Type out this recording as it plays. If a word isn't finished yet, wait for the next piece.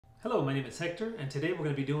Hello, my name is Hector, and today we're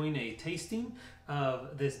going to be doing a tasting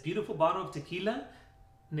of this beautiful bottle of tequila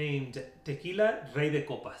named Tequila Rey de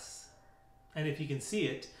Copas. And if you can see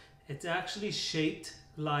it, it's actually shaped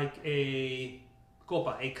like a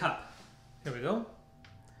copa, a cup. Here we go.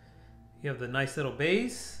 You have the nice little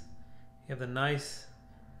base, you have the nice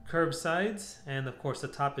curved sides, and of course the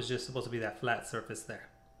top is just supposed to be that flat surface there.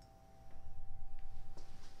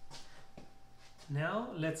 Now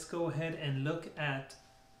let's go ahead and look at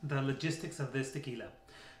the logistics of this tequila.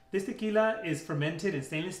 This tequila is fermented in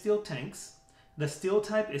stainless steel tanks. The steel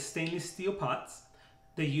type is stainless steel pots.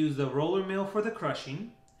 They use the roller mill for the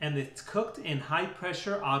crushing, and it's cooked in high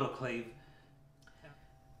pressure autoclave.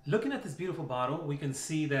 Looking at this beautiful bottle, we can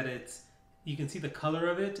see that you can see the color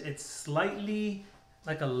of it. It's slightly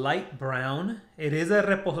like a light brown. It is a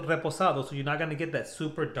reposado, so you're not going to get that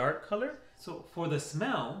super dark color. So for the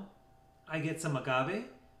smell, I get some agave,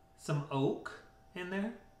 some oak in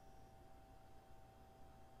there.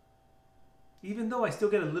 Even though I still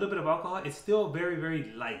get a little bit of alcohol, it's still very,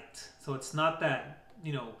 very light. So it's not that,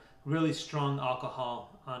 really strong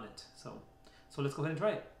alcohol on it. So let's go ahead and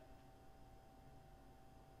try it.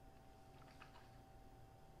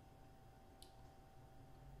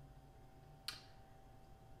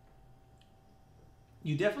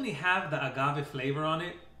 You definitely have the agave flavor on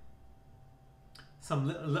it. A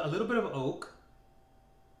little bit of oak,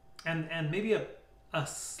 and maybe a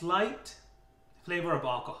slight flavor of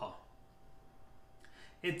alcohol.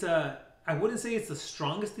 I wouldn't say it's the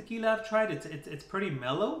strongest tequila I've tried. It's pretty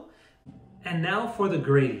mellow. And now for the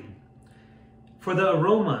grading. For the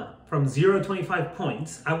aroma, from 0 to 25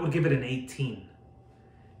 points, I would give it an 18.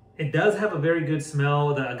 It does have a very good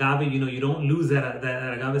smell. The agave, you don't lose that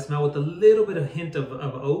agave smell, with a little bit of hint of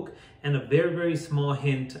oak and a very, very small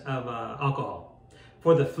hint of alcohol.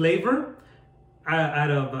 For the flavor, out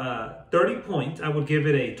of 30 points, I would give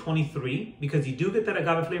it a 23, because you do get that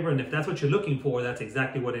agave flavor, and if that's what you're looking for, that's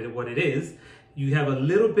exactly what it is. You have a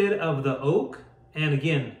little bit of the oak, and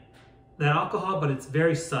again, that alcohol, but it's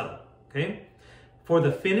very subtle, okay? For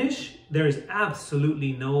the finish, there is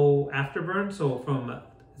absolutely no afterburn, so from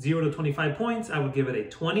 0 to 25 points, I would give it a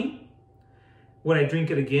 20. Would I drink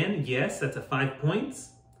it again? Yes, that's a 5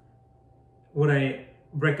 points. Would I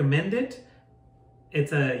recommend it?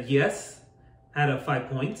 It's a yes out of 5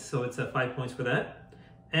 points, so it's a 5 points for that.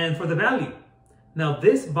 And for the value, now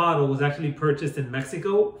this bottle was actually purchased in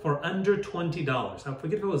Mexico for under $20. I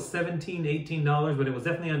forget if it was $17, $18, but it was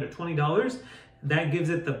definitely under $20. That gives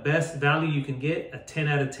it the best value you can get, a 10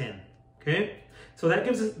 out of 10. Okay, so that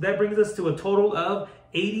brings us to a total of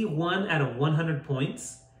 81 out of 100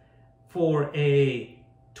 points for a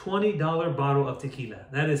 $20 bottle of tequila.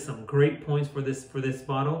 That is some great points for this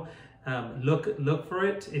bottle. Look for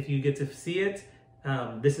it if you get to see it.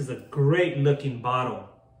 This is a great looking bottle.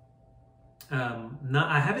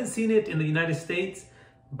 I haven't seen it in the United States,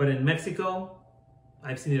 but in Mexico,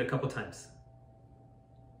 I've seen it a couple times.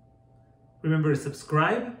 Remember to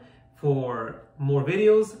subscribe for more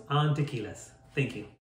videos on tequilas. Thank you.